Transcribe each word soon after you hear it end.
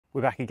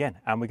We're back again,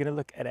 and we're going to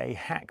look at a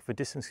hack for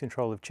distance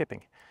control of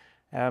chipping.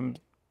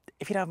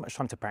 If you don't have much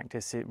time to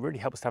practice, it really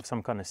helps to have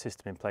some kind of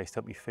system in place to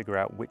help you figure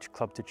out which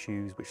club to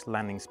choose, which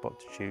landing spot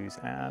to choose,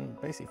 and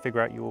basically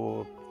figure out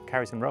your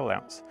carries and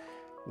rollouts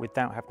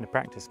without having to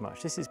practice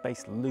much. This is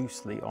based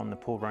loosely on the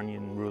Paul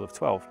Runyan rule of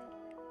 12,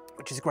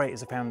 which is great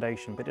as a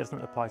foundation, but it doesn't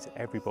apply to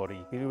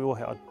everybody. We all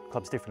hit our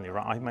clubs differently,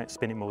 right? I might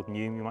spin it more than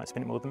you might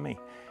spin it more than me.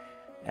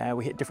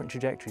 We hit different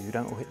trajectories, we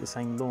don't all hit the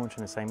same launch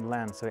and the same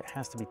land, so it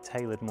has to be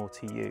tailored more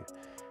to you.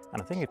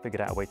 And I think I've figured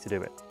out a way to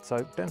do it.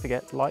 So don't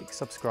forget, like,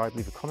 subscribe,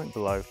 leave a comment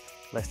below.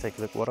 Let's take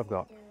a look at what I've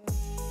got.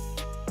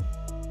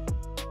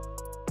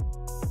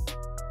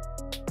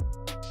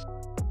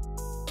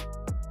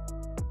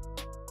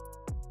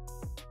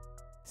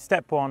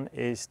 Step one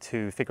is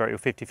to figure out your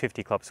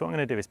 50-50 club. So what I'm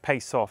going to do is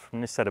pace off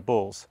from this set of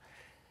balls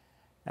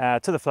to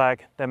the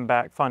flag, then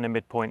back, find a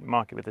midpoint,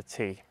 mark it with a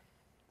T.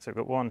 So we've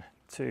got 1,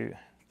 2,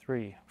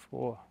 3,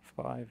 4,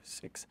 5,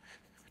 6,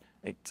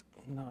 8,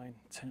 9,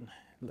 10,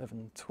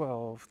 11,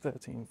 12,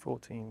 13,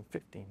 14,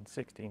 15,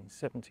 16,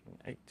 17,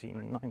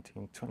 18,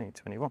 19, 20,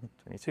 21,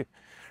 22,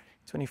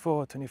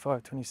 24,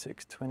 25,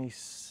 26,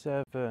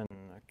 27.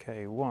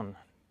 Okay, 1,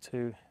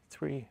 2,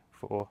 3,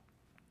 4,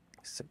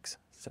 6,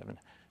 7,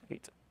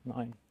 8,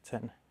 9,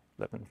 10,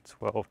 11,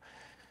 12,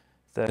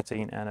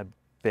 13 and a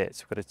bit.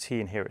 So we've got a T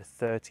in here at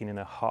 13 and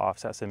a half,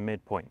 so that's a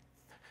midpoint.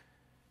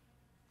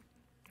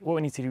 What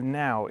we need to do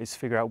now is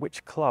figure out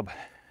which club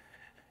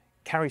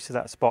carries to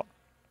that spot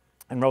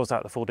and rolls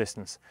out the full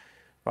distance.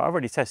 But I've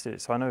already tested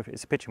it, so I know if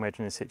it's a pitching wedge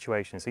in this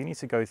situation. So you need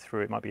to go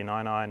through, it might be a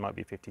 9-iron, might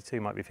be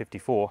 52, might be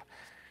 54.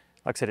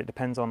 Like I said, it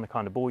depends on the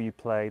kind of ball you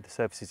play, the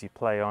surfaces you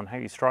play on, how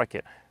you strike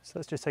it. So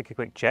let's just take a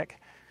quick check. So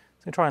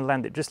I'm going to try and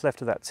land it just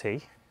left of that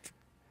tee.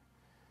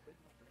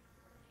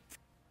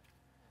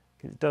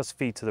 It does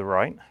feed to the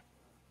right.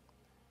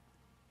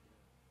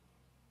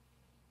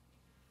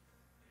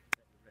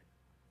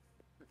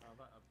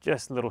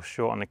 Just a little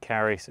short on the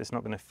carry, so it's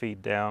not going to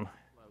feed down.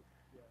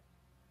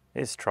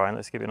 It's trying,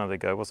 let's give it another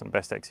go. Wasn't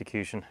best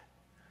execution.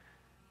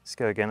 Let's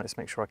go again, let's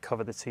make sure I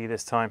cover the tee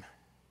this time.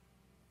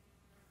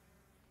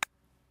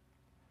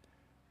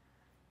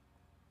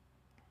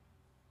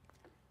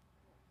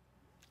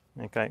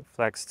 Okay,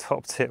 flag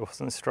stopped it,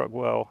 wasn't struck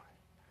well.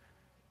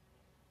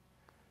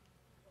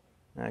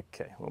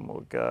 Okay, one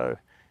more go.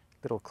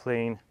 Little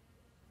clean.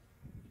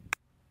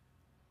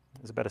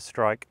 There's a better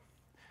strike.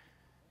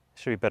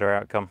 Should be a better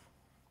outcome.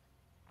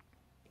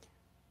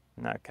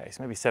 Okay,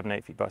 so maybe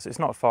 7-8 feet by, so it's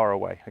not far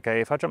away. Okay,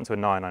 if I jump to a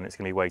 9-iron, it's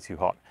going to be way too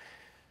hot.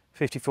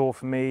 54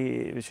 for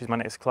me, which is my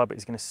next club,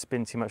 it's going to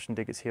spin too much and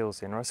dig its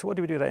heels in. Right, so what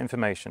do we do with that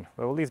information?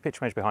 Well, we'll leave the pitch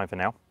wedge behind for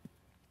now,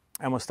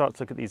 and we'll start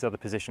to look at these other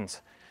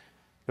positions.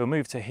 We'll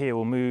move to here,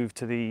 we'll move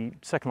to the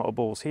second lot of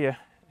balls here,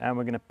 and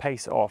we're going to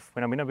pace off.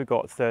 We know we've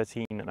got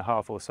 13 and a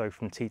half or so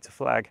from tee to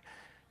flag.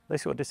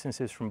 Let's see what distance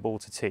is from ball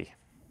to tee.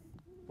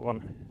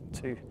 1,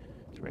 2,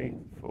 3,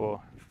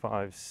 4,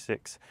 5,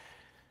 6.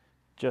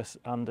 Just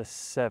under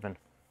 7.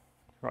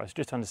 Right, it's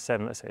just under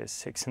 7, let's say it's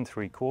 6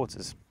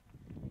 3/4.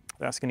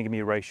 That's going to give me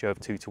a ratio of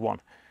 2 to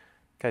 1.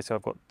 Okay, so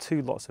I've got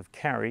 2 lots of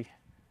carry,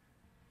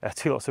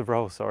 2 lots of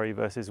roll, sorry,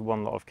 versus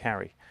 1 lot of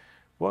carry.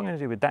 What I'm going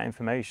to do with that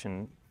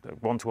information, the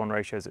 1-to-1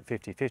 ratio is at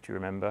 50-50,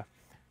 remember,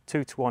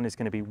 2 to 1 is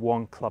going to be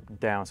 1 club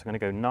down, so I'm going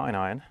to go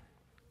 9-iron,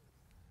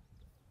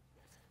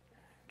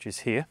 which is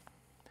here.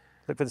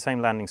 Look for the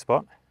same landing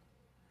spot.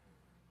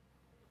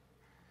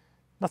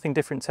 Nothing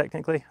different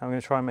technically. I'm going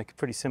to try and make a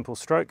pretty simple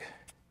stroke.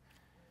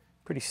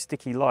 Pretty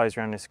sticky lies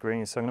around this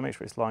green, so I'm going to make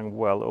sure it's lying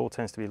well. It all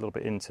tends to be a little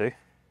bit into,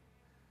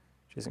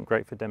 which isn't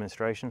great for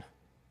demonstration.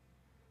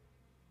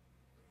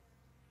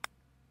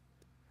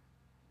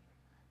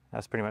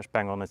 That's pretty much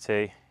bang on the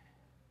tee.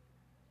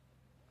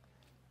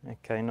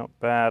 Okay, not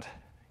bad.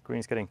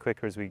 Green's getting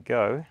quicker as we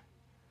go.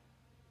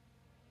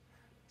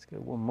 Let's go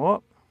one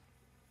more.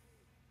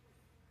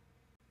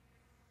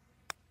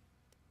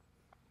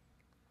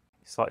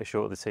 Slightly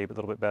short of the tee, but a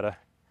little bit better.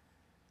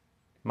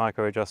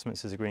 Micro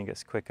adjustments as the green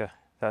gets quicker.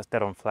 That's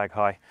dead on flag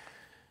high.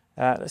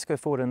 Let's go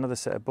forward another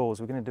set of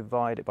balls. We're going to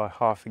divide it by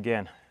half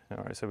again.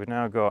 All right, so we've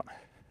now got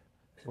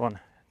 1,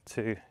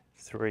 2,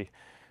 3,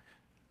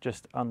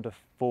 just under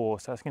 4.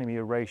 So that's going to be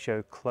a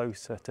ratio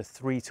closer to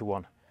 3 to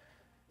 1.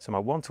 So my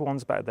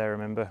 1-to-1's back there,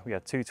 remember. We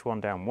had 2 to 1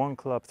 down one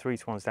club, 3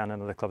 to 1's down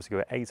another club, so we go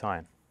at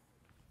 8-iron.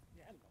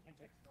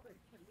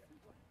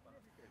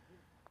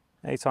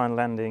 8-iron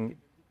landing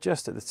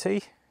just at the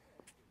tee.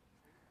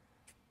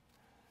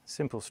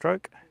 Simple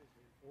stroke.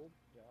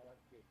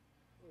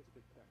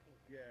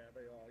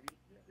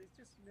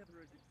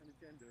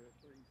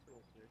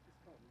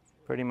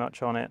 Pretty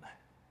much on it.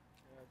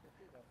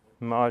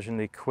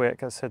 Marginally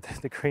quick. As I said,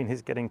 the green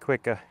is getting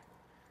quicker.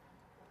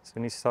 So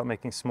we need to start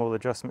making small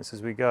adjustments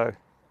as we go.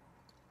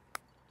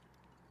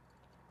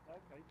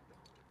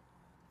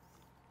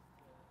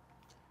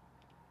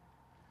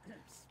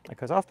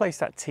 Because I've placed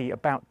that tee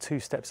about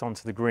 2 steps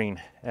onto the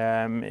green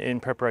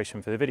in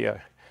preparation for the video.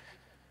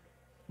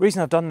 The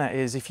reason I've done that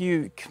is if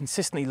you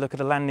consistently look at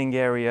a landing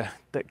area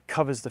that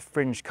covers the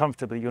fringe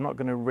comfortably, you're not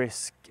going to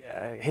risk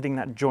hitting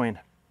that join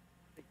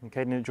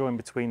okay, and drawing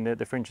between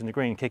the fringe and the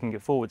green, kicking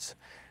it forwards.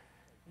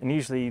 And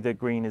usually the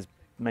green is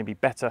maybe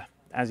better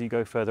as you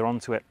go further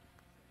onto it.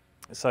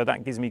 So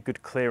that gives me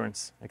good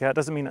clearance. Okay, that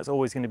doesn't mean that's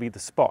always going to be the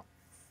spot.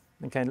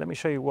 Okay, let me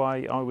show you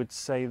why I would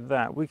say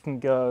that. We can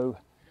go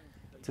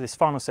to this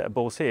final set of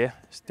balls here,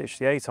 stitch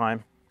the A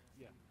time,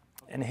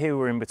 and here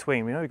we're in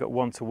between. We know we've got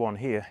 1 to 1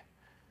 here.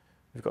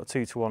 We've got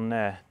 2 to 1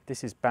 there.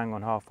 This is bang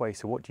on halfway,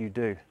 so what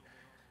do?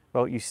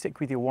 Well, you stick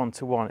with your 1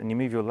 to 1 and you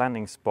move your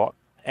landing spot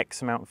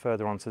X amount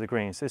further onto the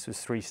green. So this was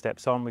 3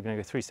 steps on. We're going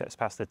to go 3 steps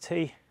past the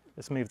tee.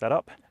 Let's move that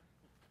up.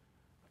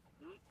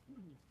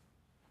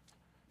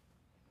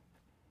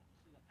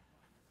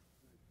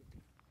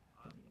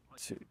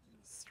 Two,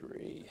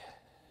 three.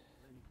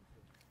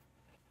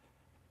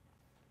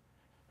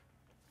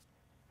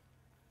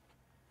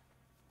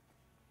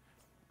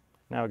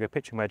 Now we go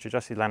pitching wedge,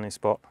 adjust your landing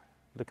spot,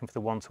 looking for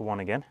the 1 to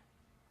 1 again.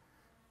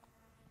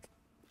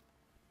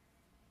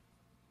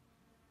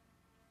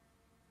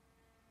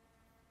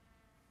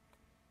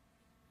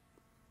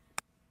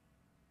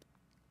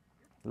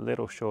 A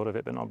little short of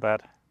it, but not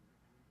bad.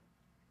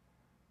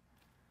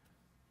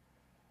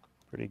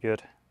 Pretty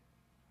good.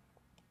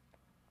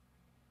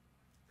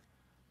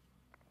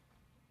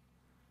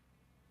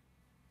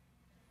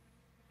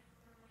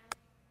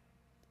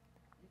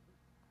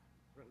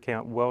 Came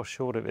up well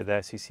short of it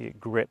there, so you see it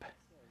grip.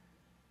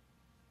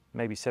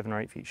 Maybe 7 or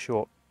 8 feet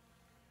short.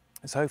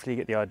 So hopefully you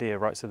get the idea,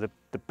 right? So the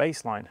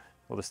baseline,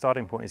 or the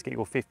starting point, is get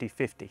your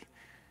 50-50.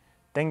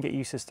 Then get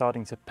used to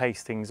starting to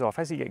pace things off.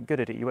 As you get good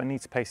at it, you won't need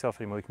to pace off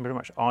anymore. You can pretty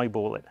much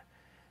eyeball it.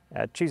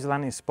 Choose a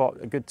landing spot,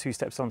 a good 2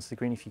 steps onto the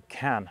green if you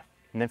can,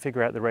 and then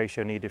figure out the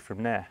ratio needed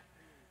from there.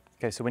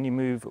 Okay, so when you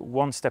move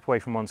 1 step away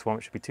from 1 to 1,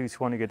 which should be 2 to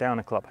 1, you go down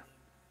a club.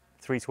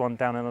 3 to 1,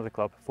 down another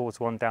club. 4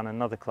 to 1, down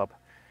another club.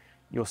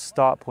 Your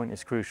start point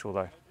is crucial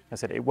though. I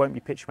said it won't be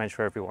pitch wedge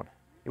for everyone.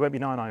 It won't be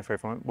 9-iron for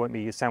everyone. It won't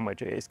be your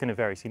sandwich. It's going to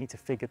vary, so you need to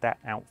figure that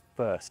out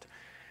first.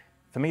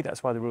 For me,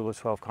 that's why the rule of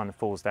 12 kind of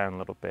falls down a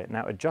little bit.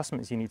 Now,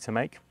 adjustments you need to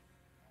make.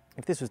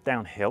 If this was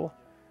downhill,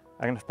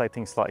 I'm going to play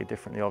things slightly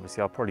differently.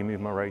 Obviously, I'll probably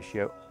move my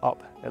ratio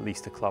up at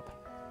least a club.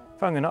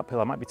 If I'm going uphill,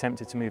 I might be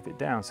tempted to move it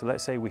down. So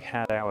let's say we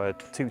had our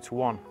 2 to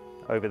 1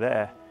 over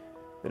there,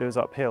 but it was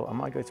uphill. I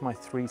might go to my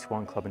 3 to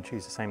 1 club and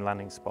choose the same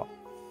landing spot.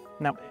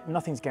 Now,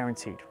 nothing's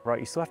guaranteed, right?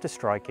 You still have to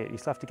strike it, you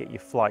still have to get your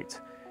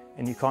flight,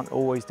 and you can't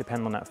always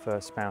depend on that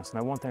first bounce.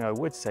 Now, one thing I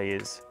would say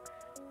is,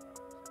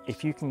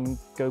 if you can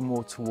go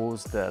more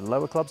towards the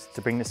lower clubs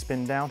to bring the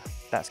spin down,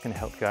 that's going to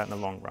help you out in the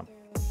long run.